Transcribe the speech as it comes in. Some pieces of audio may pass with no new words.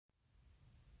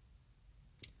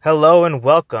Hello and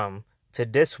welcome to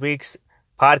this week's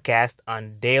podcast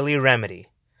on Daily Remedy.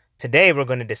 Today we're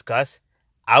going to discuss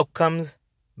outcomes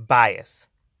bias,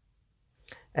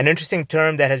 an interesting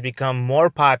term that has become more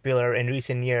popular in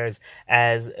recent years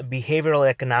as behavioral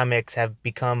economics have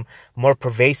become more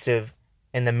pervasive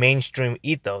in the mainstream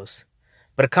ethos,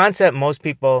 but a concept most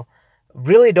people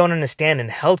really don't understand in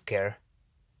healthcare,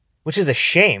 which is a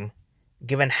shame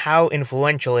given how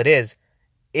influential it is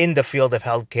in the field of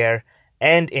healthcare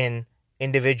and in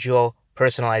individual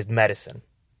personalized medicine.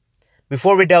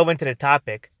 Before we delve into the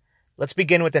topic, let's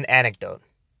begin with an anecdote.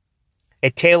 A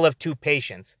tale of two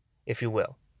patients, if you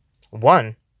will.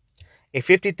 One, a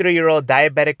 53-year-old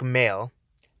diabetic male,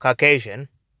 Caucasian,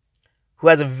 who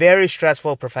has a very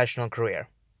stressful professional career,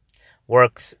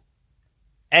 works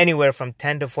anywhere from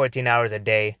 10 to 14 hours a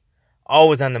day,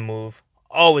 always on the move,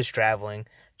 always traveling,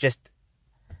 just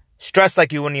stressed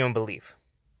like you wouldn't even believe.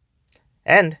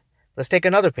 And let's take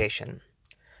another patient,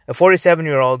 a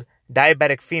 47-year-old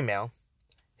diabetic female,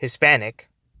 Hispanic,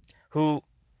 who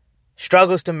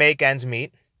struggles to make ends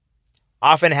meet,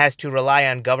 often has to rely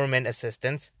on government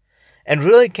assistance, and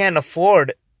really can't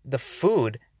afford the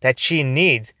food that she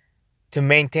needs to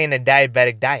maintain a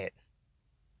diabetic diet.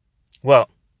 Well,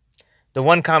 the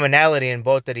one commonality in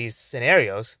both of these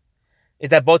scenarios is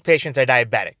that both patients are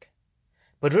diabetic,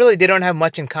 but really they don't have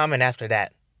much in common after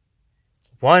that.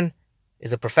 One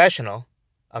is a professional,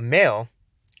 a male,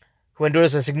 who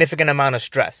endures a significant amount of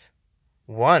stress.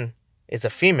 One is a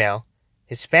female,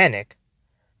 Hispanic,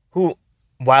 who,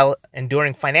 while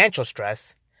enduring financial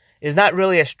stress, is not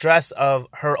really a stress of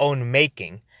her own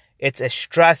making. It's a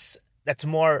stress that's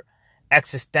more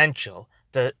existential,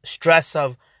 the stress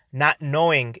of not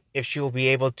knowing if she will be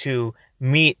able to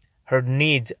meet her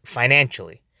needs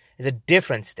financially. There's a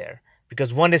difference there,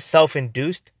 because one is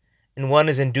self-induced and one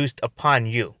is induced upon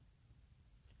you.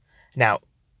 Now,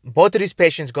 both of these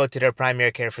patients go to their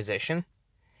primary care physician,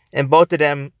 and both of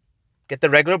them get the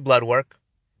regular blood work,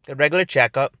 the regular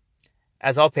checkup,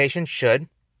 as all patients should,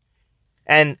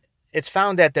 and it's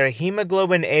found that their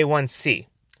hemoglobin A1C,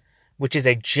 which is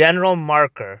a general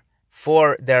marker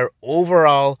for their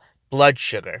overall blood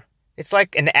sugar, it's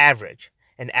like an average.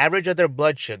 An average of their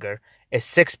blood sugar is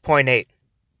 6.8.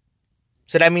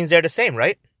 So that means they're the same,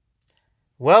 right?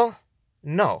 Well,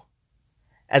 no.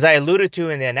 As I alluded to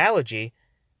in the analogy,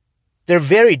 they're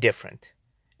very different.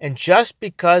 And just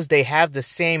because they have the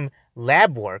same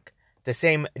lab work, the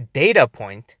same data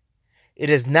point, it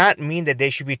does not mean that they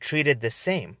should be treated the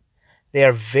same. They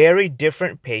are very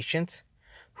different patients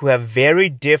who have very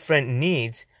different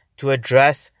needs to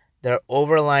address their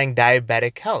overlying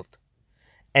diabetic health.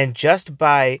 And just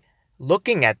by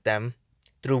looking at them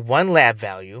through one lab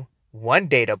value, one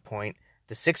data point,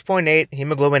 the 6.8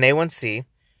 hemoglobin A1C,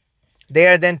 they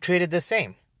are then treated the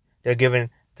same. They're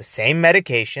given the same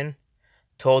medication,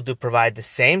 told to provide the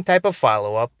same type of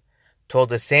follow-up, told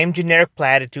the same generic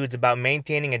platitudes about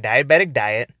maintaining a diabetic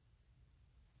diet,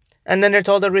 and then they're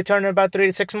told to return in about 3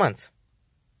 to 6 months.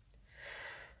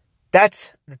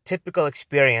 That's the typical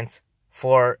experience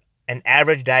for an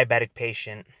average diabetic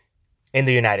patient in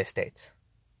the United States.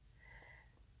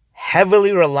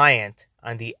 Heavily reliant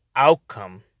on the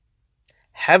outcome,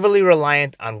 heavily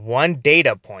reliant on one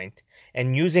data point,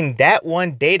 and using that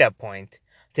one data point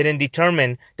to then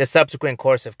determine the subsequent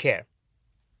course of care.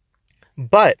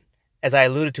 But, as I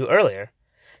alluded to earlier,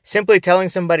 simply telling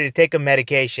somebody to take a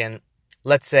medication,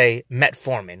 let's say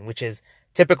metformin, which is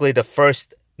typically the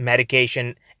first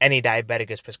medication any diabetic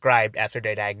is prescribed after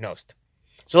they're diagnosed.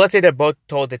 So let's say they're both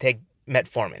told to take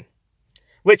metformin,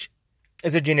 which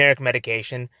is a generic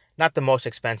medication, not the most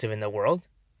expensive in the world,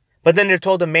 but then they're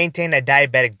told to maintain a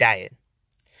diabetic diet.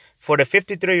 For the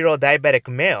 53-year-old diabetic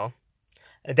male,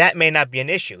 that may not be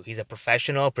an issue. He's a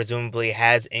professional, presumably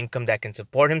has income that can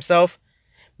support himself,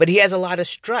 but he has a lot of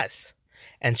stress.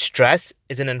 And stress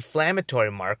is an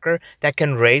inflammatory marker that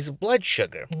can raise blood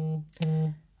sugar.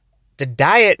 The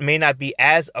diet may not be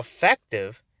as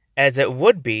effective as it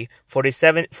would be for the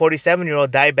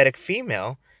 47-year-old diabetic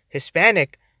female,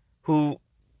 Hispanic, who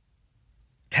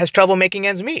has trouble making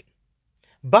ends meet.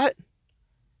 But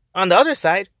on the other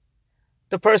side,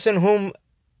 the person whom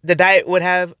the diet would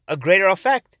have a greater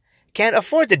effect can't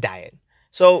afford the diet.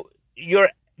 So you're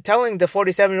telling the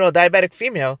 47-year-old diabetic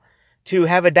female to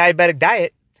have a diabetic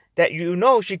diet that you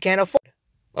know she can't afford.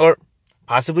 Or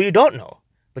possibly you don't know,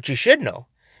 but you should know.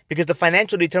 Because the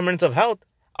financial determinants of health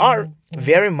are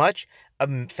very much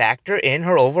a factor in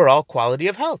her overall quality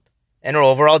of health and her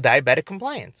overall diabetic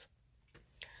compliance.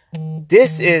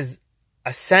 This is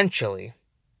essentially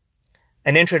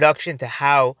an introduction to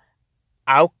how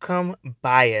outcome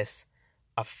bias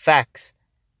affects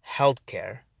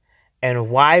healthcare and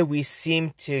why we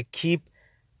seem to keep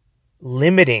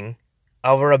limiting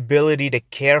our ability to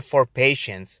care for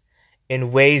patients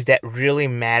in ways that really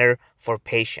matter for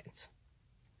patients.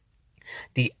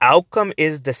 The outcome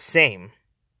is the same,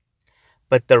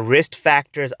 but the risk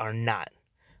factors are not.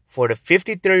 For the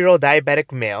 53-year-old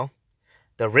diabetic male,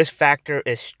 the risk factor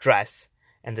is stress,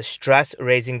 and the stress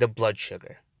raising the blood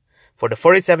sugar. For the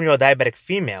 47-year-old diabetic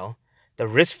female, the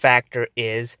risk factor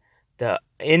is the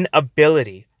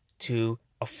inability to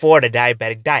afford a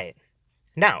diabetic diet.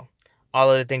 Now, all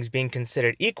other things being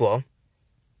considered equal,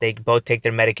 they both take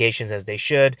their medications as they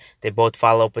should, they both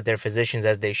follow up with their physicians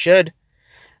as they should.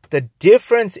 The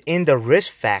difference in the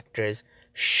risk factors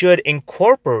should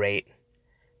incorporate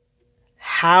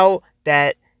how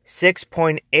that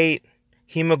 6.8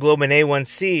 hemoglobin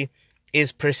A1C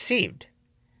is perceived,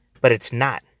 but it's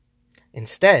not.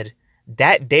 Instead,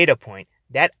 that data point,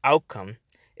 that outcome,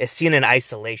 is seen in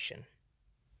isolation.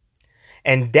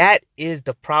 And that is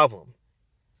the problem,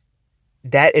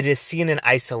 that it is seen in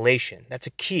isolation. That's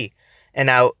a key. And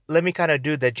now, let me kind of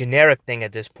do the generic thing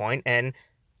at this point and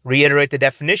reiterate the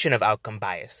definition of outcome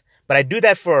bias. But I do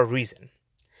that for a reason.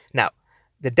 Now,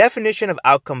 the definition of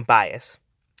outcome bias,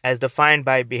 as defined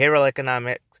by behavioral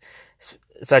economics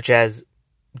such as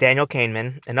Daniel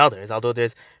Kahneman and others, although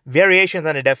there's variations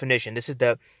on the definition, this is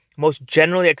the most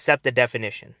generally accepted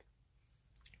definition.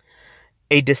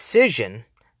 A decision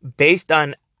based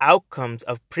on outcomes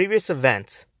of previous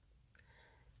events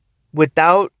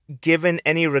without giving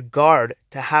any regard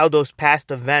to how those past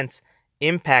events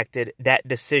impacted that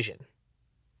decision.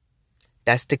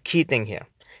 That's the key thing here.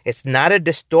 It's not a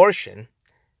distortion.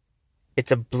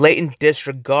 It's a blatant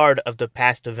disregard of the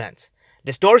past events.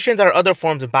 Distortions are other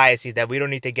forms of biases that we don't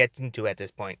need to get into at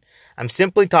this point. I'm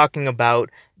simply talking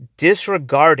about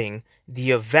disregarding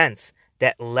the events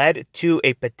that led to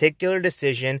a particular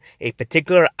decision, a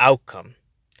particular outcome.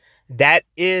 That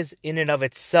is in and of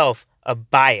itself a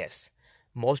bias.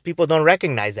 Most people don't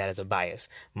recognize that as a bias.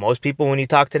 Most people, when you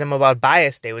talk to them about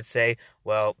bias, they would say,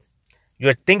 well,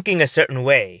 you're thinking a certain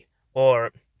way,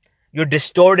 or you're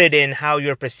distorted in how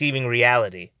you're perceiving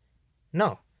reality.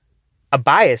 No. A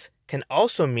bias can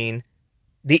also mean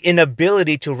the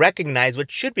inability to recognize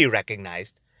what should be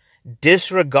recognized,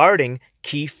 disregarding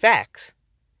key facts.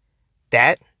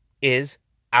 That is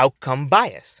outcome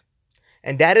bias.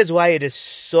 And that is why it is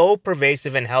so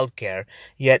pervasive in healthcare,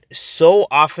 yet so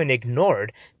often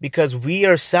ignored, because we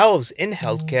ourselves in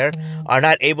healthcare are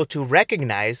not able to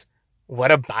recognize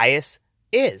what a bias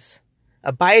is.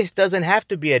 A bias doesn't have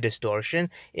to be a distortion.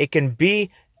 It can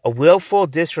be a willful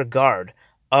disregard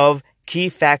of key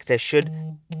facts that should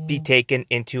be taken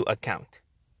into account.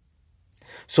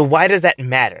 So why does that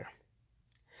matter?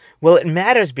 Well, it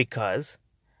matters because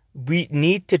we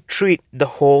need to treat the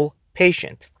whole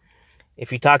patient.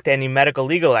 If you talk to any medical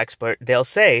legal expert, they'll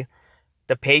say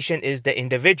the patient is the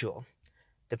individual.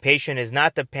 The patient is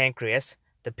not the pancreas.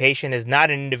 The patient is not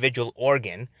an individual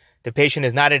organ. The patient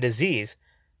is not a disease.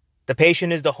 The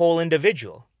patient is the whole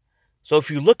individual. So if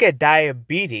you look at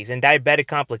diabetes and diabetic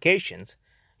complications,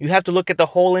 you have to look at the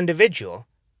whole individual.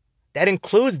 That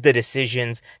includes the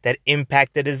decisions that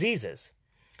impact the diseases.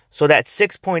 So that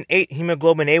 6.8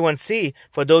 hemoglobin A1C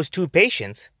for those two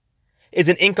patients is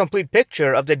an incomplete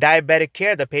picture of the diabetic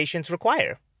care the patients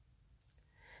require.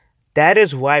 That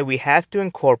is why we have to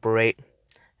incorporate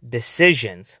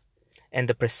decisions and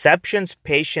the perceptions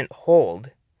patients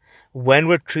hold when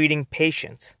we're treating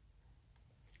patients.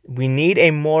 We need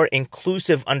a more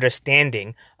inclusive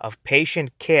understanding of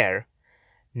patient care,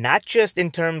 not just in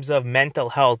terms of mental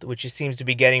health, which seems to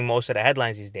be getting most of the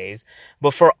headlines these days,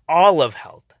 but for all of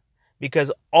health,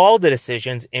 because all the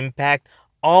decisions impact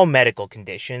all medical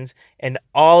conditions and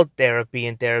all therapy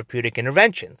and therapeutic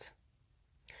interventions.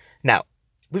 Now,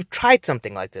 we've tried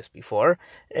something like this before.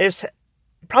 It's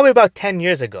probably about 10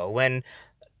 years ago when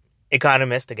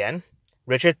economist, again,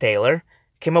 Richard Thaler,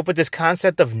 came up with this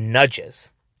concept of nudges.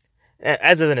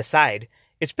 As an aside,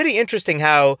 it's pretty interesting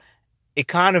how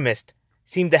economists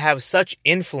seem to have such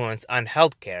influence on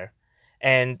healthcare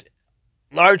and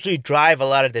largely drive a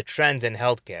lot of the trends in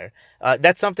healthcare.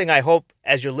 That's something I hope,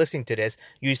 as you're listening to this,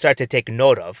 you start to take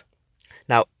note of.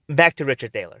 Now, back to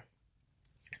Richard Thaler.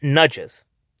 Nudges.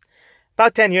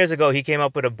 About 10 years ago, he came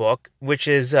up with a book, which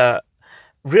is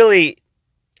really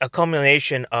a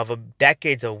culmination of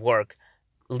decades of work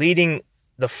leading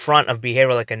the front of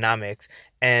behavioral economics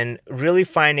and really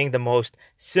finding the most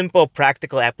simple,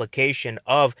 practical application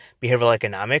of behavioral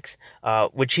economics,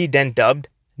 which he then dubbed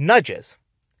nudges.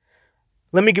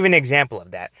 Let me give you an example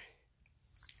of that.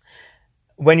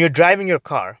 When you're driving your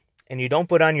car and you don't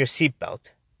put on your seatbelt,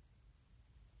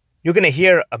 you're going to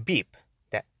hear a beep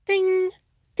that ding,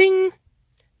 ding.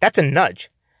 That's a nudge.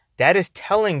 That is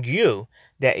telling you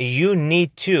that you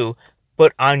need to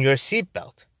put on your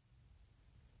seatbelt.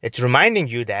 It's reminding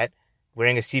you that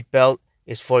wearing a seatbelt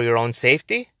is for your own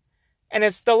safety, and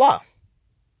it's the law.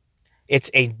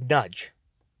 It's a nudge.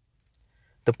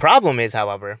 The problem is,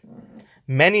 however,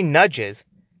 many nudges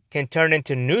can turn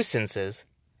into nuisances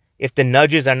if the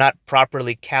nudges are not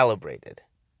properly calibrated.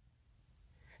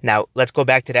 Now, let's go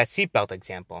back to that seatbelt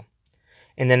example.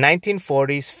 In the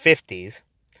 1940s, 50s,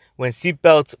 when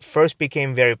seatbelts first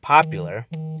became very popular,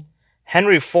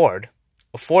 Henry Ford,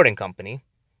 of Ford and Company,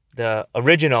 the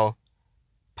original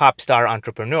pop star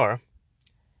entrepreneur,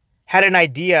 had an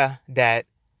idea that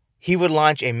he would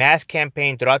launch a mass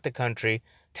campaign throughout the country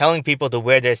telling people to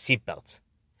wear their seatbelts.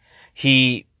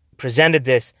 He presented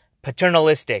this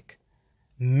paternalistic,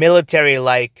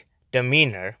 military-like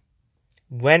demeanor,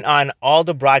 went on all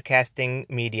the broadcasting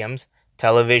mediums,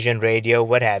 television, radio,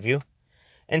 what have you,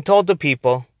 and told the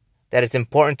people that it's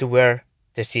important to wear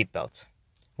their seatbelts.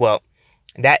 Well,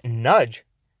 that nudge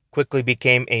quickly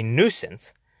became a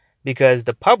nuisance because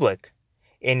the public,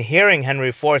 in hearing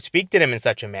Henry Ford speak to them in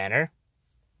such a manner,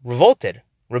 revolted,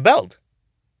 rebelled.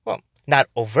 Well, not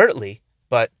overtly,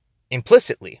 but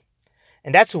implicitly.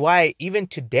 And that's why even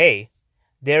today,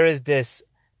 there is this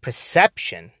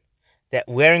perception that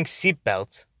wearing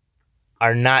seatbelts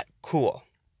are not cool.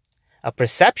 A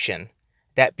perception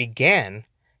that began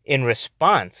in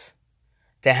response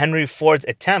to Henry Ford's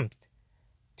attempt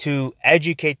to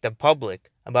educate the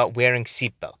public about wearing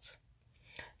seatbelts.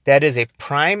 That is a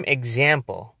prime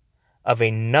example of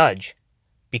a nudge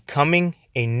becoming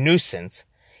a nuisance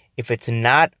if it's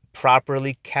not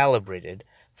properly calibrated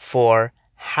for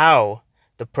how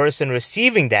the person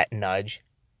receiving that nudge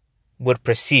would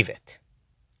perceive it.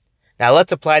 Now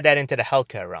let's apply that into the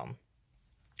healthcare realm.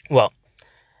 Well,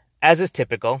 as is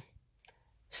typical,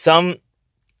 some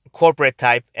corporate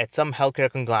type at some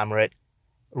healthcare conglomerate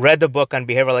read the book on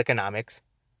behavioral economics,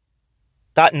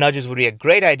 thought nudges would be a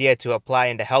great idea to apply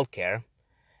into healthcare,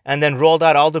 and then rolled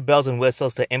out all the bells and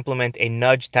whistles to implement a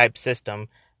nudge-type system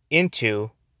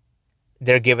into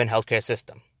their given healthcare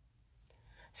system.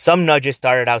 Some nudges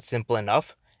started out simple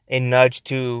enough, a nudge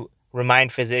to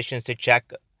remind physicians to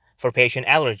check for patient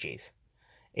allergies,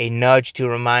 a nudge to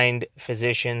remind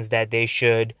physicians that they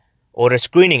should order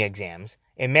screening exams,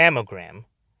 a mammogram,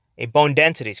 a bone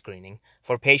density screening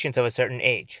for patients of a certain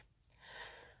age.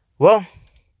 Well,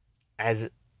 as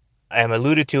I am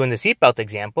alluded to in the seatbelt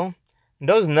example,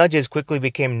 those nudges quickly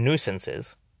became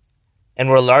nuisances and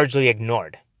were largely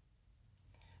ignored.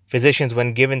 Physicians,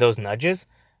 when given those nudges,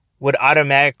 would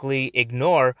automatically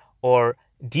ignore or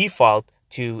default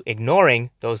to ignoring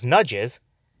those nudges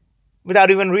without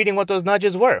even reading what those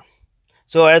nudges were.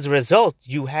 So as a result,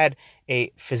 you had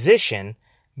a physician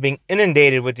being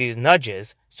inundated with these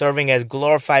nudges, serving as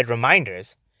glorified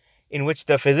reminders, in which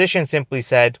the physician simply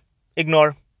said,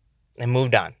 ignore, and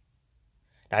moved on.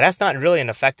 Now, that's not really an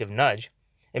effective nudge.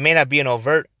 It may not be an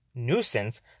overt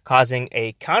nuisance causing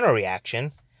a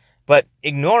counter-reaction, but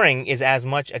ignoring is as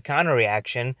much a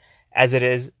counter-reaction as it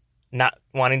is not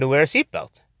wanting to wear a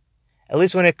seatbelt, at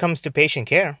least when it comes to patient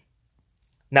care.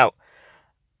 Now,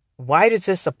 why does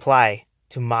this apply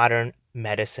to modern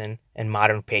medicine and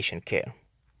modern patient care?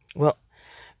 Well,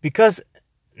 because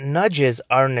nudges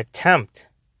are an attempt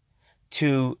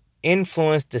to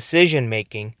influence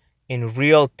decision-making in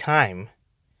real time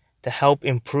to help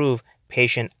improve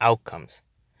patient outcomes.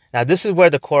 Now, this is where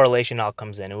the correlation all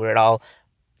comes in, and where it all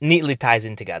neatly ties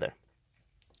in together.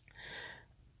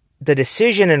 The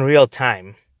decision in real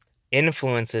time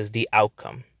influences the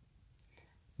outcome.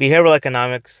 Behavioral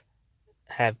economics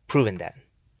have proven that.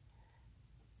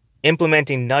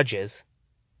 Implementing nudges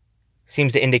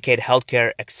seems to indicate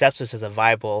healthcare accepts this as a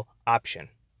viable option.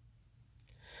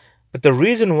 But the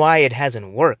reason why it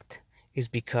hasn't worked is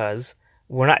because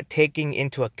we're not taking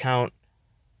into account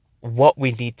what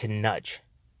we need to nudge.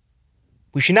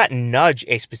 We should not nudge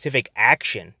a specific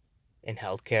action in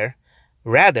healthcare.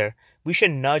 Rather, we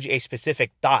should nudge a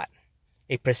specific thought,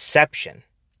 a perception.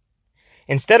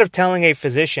 Instead of telling a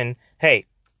physician, hey,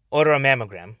 order a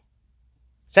mammogram,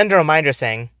 send a reminder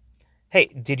saying, hey,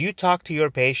 did you talk to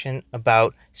your patient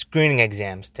about screening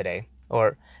exams today?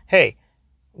 Or, hey,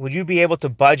 would you be able to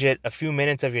budget a few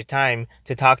minutes of your time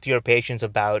to talk to your patients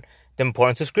about the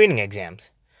importance of screening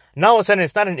exams? Now all of a sudden,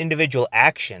 it's not an individual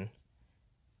action.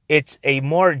 It's a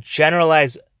more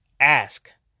generalized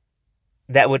ask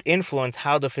that would influence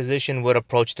how the physician would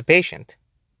approach the patient.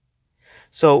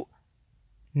 So,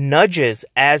 nudges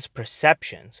as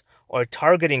perceptions or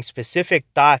targeting specific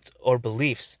thoughts or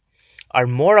beliefs are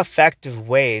more effective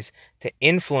ways to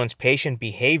influence patient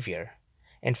behavior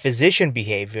and physician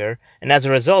behavior, and as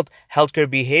a result, healthcare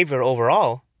behavior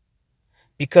overall,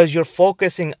 because you're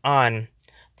focusing on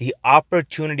the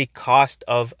opportunity cost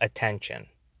of attention.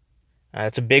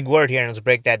 That's a big word here, and let's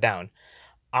break that down.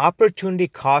 Opportunity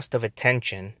cost of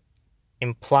attention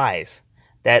implies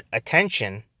that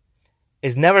attention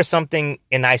is never something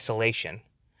in isolation.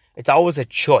 It's always a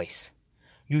choice.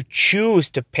 You choose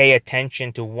to pay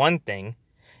attention to one thing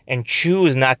and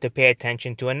choose not to pay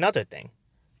attention to another thing.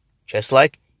 Just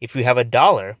like if you have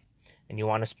 $1 and you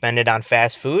want to spend it on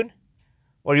fast food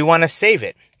or you want to save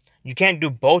it. You can't do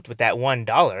both with that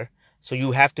 $1, so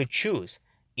you have to choose.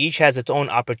 Each has its own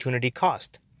opportunity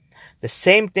cost. The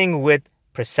same thing with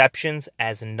perceptions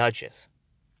as nudges.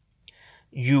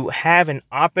 You have an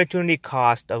opportunity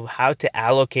cost of how to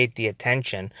allocate the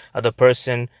attention of the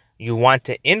person you want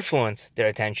to influence their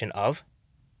attention of.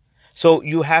 So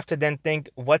you have to then think,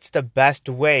 what's the best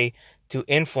way to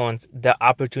influence the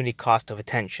opportunity cost of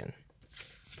attention?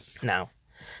 Now,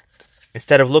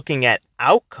 instead of looking at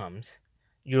outcomes,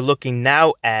 you're looking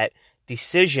now at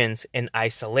decisions in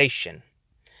isolation.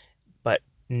 But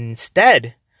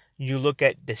instead, you look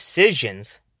at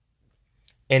decisions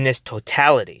in this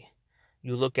totality.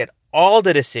 You look at all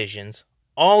the decisions,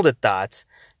 all the thoughts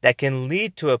that can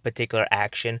lead to a particular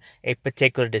action, a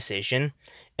particular decision,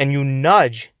 and you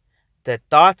nudge the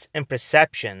thoughts and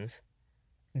perceptions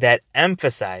that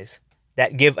emphasize,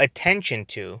 that give attention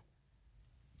to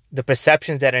the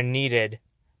perceptions that are needed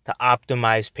to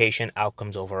optimize patient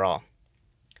outcomes overall.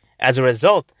 As a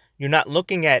result, you're not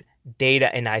looking at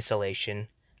data in isolation,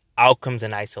 outcomes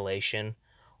in isolation,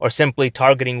 or simply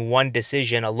targeting one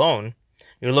decision alone.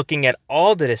 You're looking at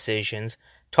all the decisions,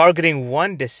 targeting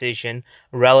one decision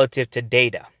relative to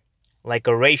data, like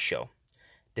a ratio.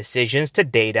 Decisions to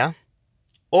data,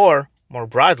 or more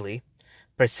broadly,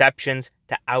 perceptions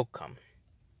to outcome.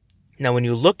 Now, when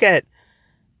you look at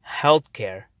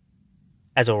healthcare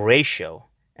as a ratio,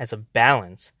 as a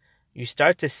balance, you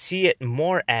start to see it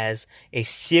more as a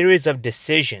series of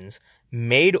decisions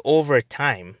made over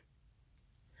time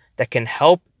that can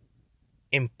help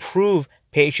improve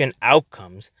patient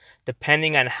outcomes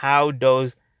depending on how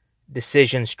those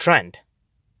decisions trend.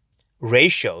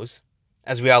 Ratios,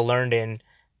 as we all learned in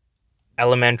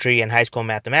elementary and high school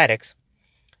mathematics,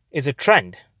 is a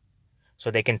trend. So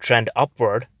they can trend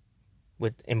upward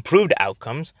with improved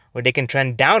outcomes, or they can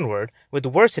trend downward with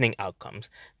worsening outcomes.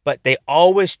 But they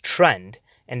always trend,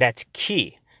 and that's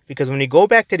key. Because when you go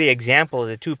back to the example of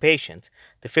the two patients,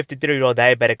 the 53-year-old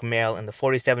diabetic male and the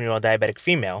 47-year-old diabetic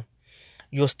female,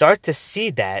 you'll start to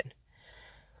see that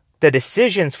the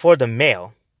decisions for the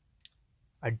male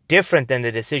are different than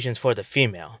the decisions for the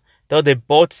female, though they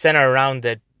both center around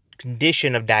the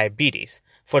condition of diabetes.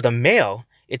 For the male,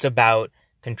 it's about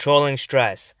controlling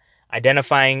stress,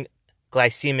 identifying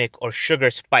glycemic or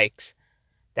sugar spikes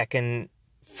that can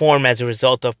form as a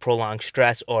result of prolonged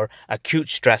stress or acute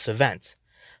stress events.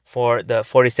 For the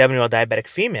 47-year-old diabetic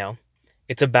female,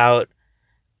 it's about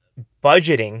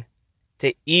budgeting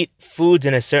to eat foods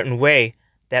in a certain way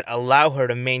that allow her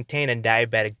to maintain a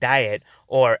diabetic diet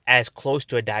or as close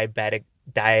to a diabetic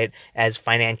diet as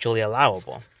financially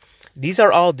allowable. These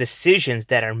are all decisions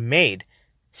that are made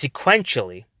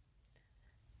sequentially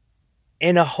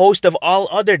in a host of all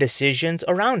other decisions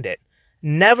around it,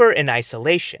 never in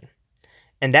isolation.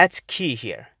 And that's key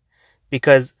here,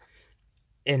 because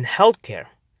in healthcare,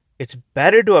 it's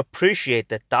better to appreciate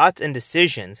the thoughts and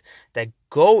decisions that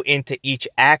go into each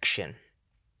action,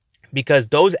 because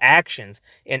those actions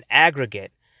in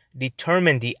aggregate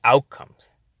determine the outcomes.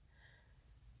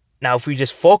 Now, if we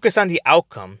just focus on the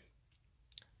outcome,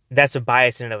 that's a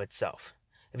bias in and of itself.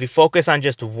 If you focus on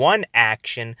just one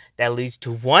action that leads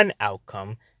to one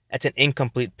outcome, that's an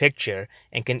incomplete picture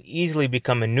and can easily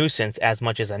become a nuisance as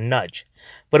much as a nudge.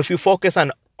 But if you focus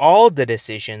on all the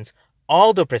decisions,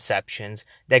 all the perceptions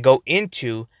that go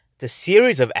into the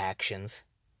series of actions,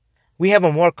 we have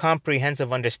a more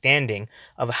comprehensive understanding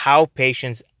of how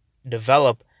patients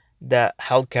develop the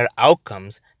healthcare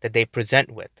outcomes that they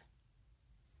present with.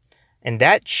 And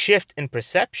that shift in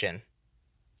perception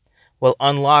will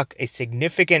unlock a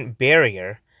significant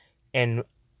barrier in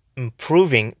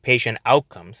improving patient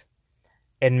outcomes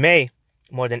and may,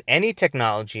 more than any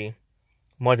technology,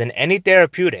 more than any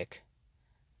therapeutic,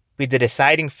 be the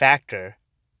deciding factor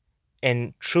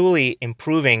in truly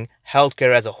improving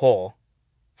healthcare as a whole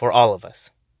for all of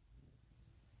us.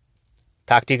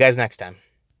 Talk to you guys next time.